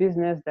a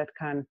business that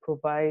can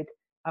provide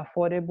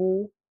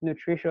affordable,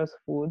 nutritious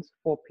foods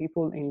for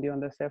people in the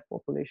underserved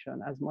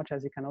population, as much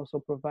as it can also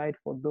provide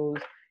for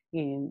those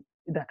in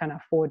that can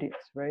afford it,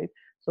 right?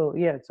 So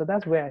so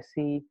that's where I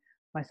see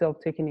myself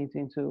taking it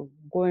into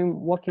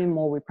working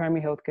more with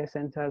primary healthcare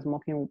centers,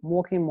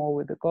 working more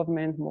with the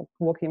government,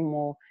 working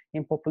more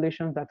in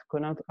populations that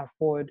cannot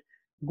afford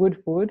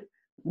good food,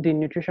 the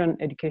nutrition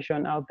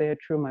education out there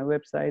through my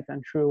website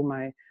and through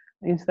my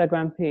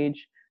Instagram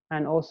page,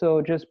 and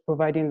also just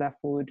providing that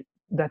food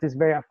that is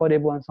very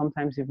affordable and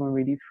sometimes even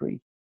really free.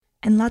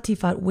 And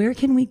Latifat, where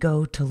can we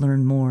go to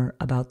learn more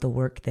about the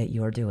work that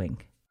you're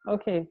doing?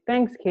 Okay,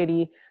 thanks,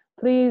 Katie.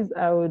 Please,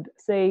 I would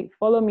say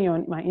follow me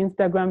on my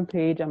Instagram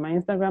page, and my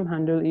Instagram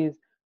handle is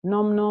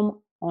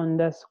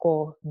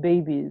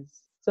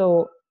nomnom_babies.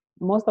 So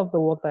most of the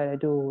work that I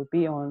do will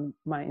be on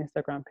my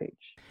Instagram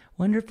page.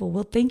 Wonderful.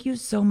 Well, thank you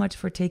so much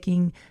for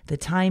taking the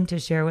time to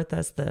share with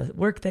us the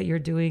work that you're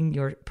doing,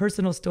 your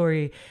personal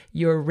story.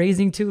 You're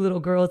raising 2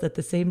 little girls at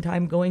the same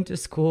time, going to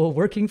school,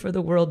 working for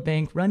the World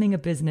Bank, running a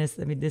business.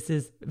 I mean, this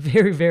is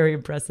very, very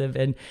impressive.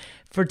 And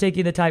for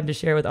taking the time to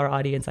share with our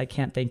audience, I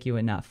can't thank you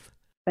enough.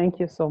 Thank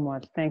you so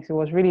much. Thanks. It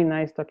was really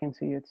nice talking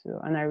to you too.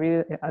 And I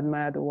really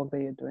admire the work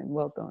that you're doing.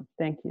 Well done.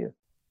 Thank you.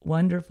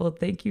 Wonderful.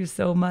 Thank you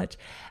so much.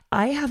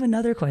 I have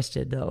another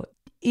question though.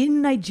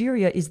 In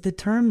Nigeria, is the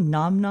term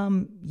nom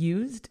nom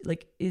used?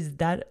 Like, is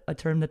that a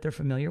term that they're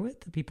familiar with,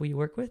 the people you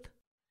work with?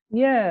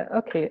 Yeah,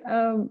 okay.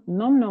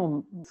 Nom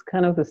nom is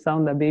kind of the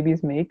sound that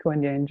babies make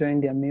when they're enjoying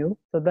their meal.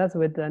 So that's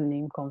where that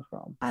name comes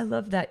from. I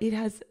love that. It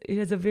has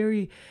a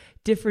very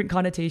different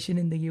connotation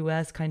in the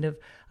US, kind of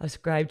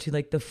ascribed to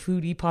like the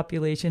foodie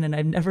population. And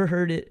I've never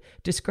heard it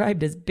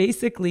described as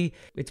basically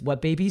it's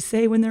what babies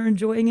say when they're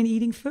enjoying and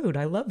eating food.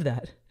 I love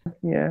that.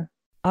 Yeah.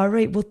 All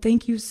right. Well,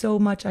 thank you so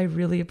much. I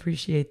really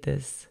appreciate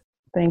this.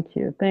 Thank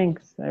you.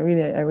 Thanks. I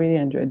really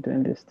enjoyed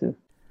doing this too.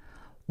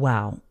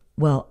 Wow.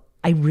 Well,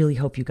 I really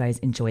hope you guys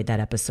enjoyed that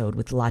episode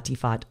with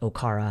Latifat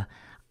Okara.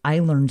 I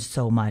learned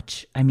so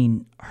much. I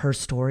mean, her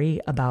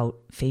story about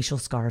facial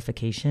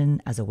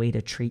scarification as a way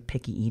to treat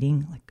picky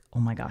eating, like, oh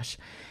my gosh.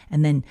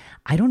 And then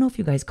I don't know if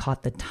you guys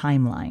caught the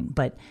timeline,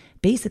 but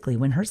basically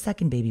when her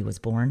second baby was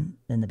born,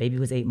 then the baby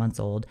was 8 months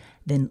old,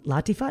 then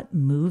Latifat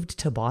moved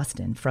to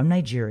Boston from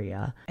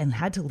Nigeria and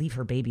had to leave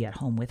her baby at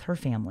home with her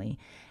family.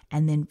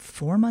 And then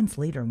 4 months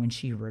later, when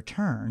she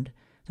returned,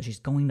 so she's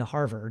going to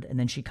Harvard and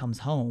then she comes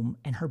home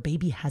and her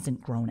baby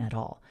hasn't grown at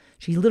all.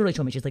 She literally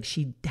told me, she's like,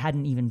 she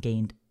hadn't even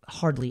gained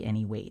hardly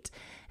any weight.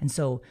 And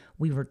so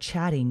we were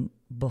chatting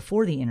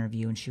before the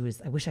interview and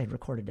I wish I had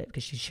recorded it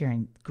because she's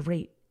sharing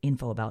great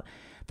info about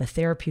the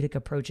therapeutic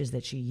approaches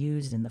that she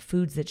used and the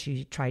foods that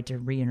she tried to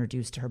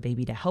reintroduce to her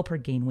baby to help her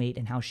gain weight,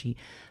 and how she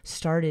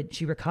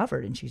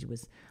recovered and she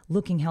was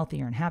looking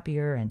healthier and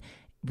happier and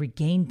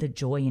regained the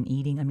joy in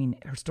eating. I mean,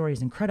 her story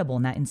is incredible,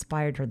 and that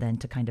inspired her then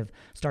to kind of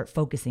start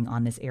focusing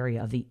on this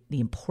area of the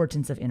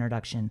importance of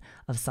introduction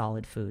of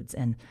solid foods.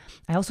 And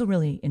I also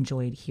really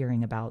enjoyed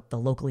hearing about the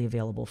locally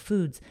available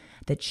foods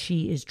that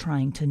she is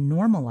trying to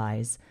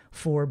normalize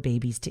for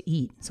babies to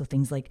eat. So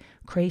things like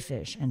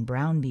crayfish and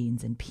brown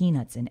beans and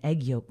peanuts and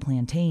egg yolk,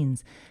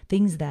 plantains,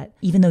 things that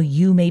even though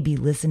you may be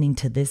listening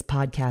to this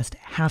podcast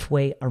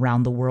halfway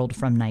around the world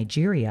from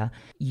Nigeria,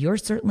 you're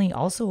certainly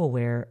also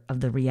aware of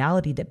the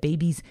reality that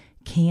babies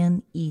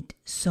can eat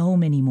so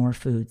many more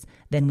foods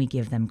than we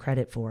give them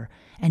credit for.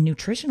 And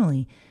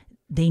nutritionally,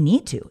 they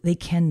need to. They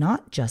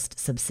cannot just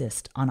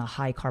subsist on a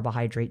high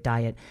carbohydrate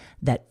diet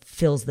that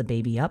fills the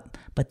baby up,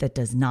 but that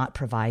does not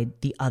provide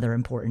the other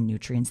important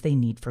nutrients they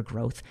need for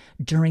growth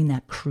during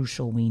that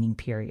crucial weaning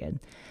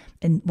period.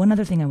 And one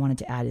other thing I wanted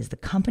to add is the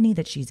company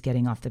that she's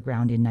getting off the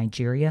ground in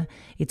Nigeria,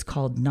 it's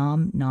called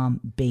Nom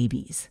Nom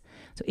Babies.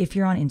 So if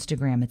you're on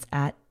Instagram, it's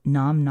at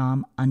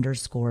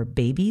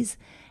nom_babies.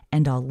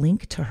 And I'll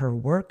link to her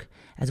work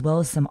as well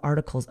as some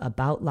articles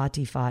about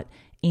Latifat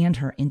and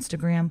her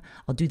Instagram.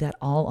 I'll do that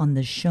all on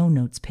the show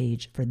notes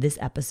page for this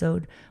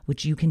episode,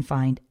 which you can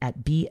find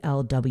at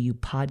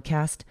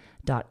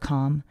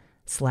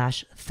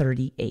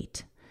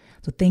blwpodcast.com/38.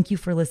 So thank you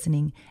for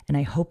listening, and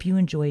I hope you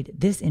enjoyed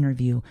this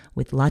interview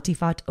with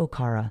Latifat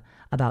Okara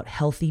about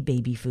healthy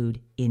baby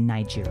food in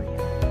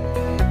Nigeria.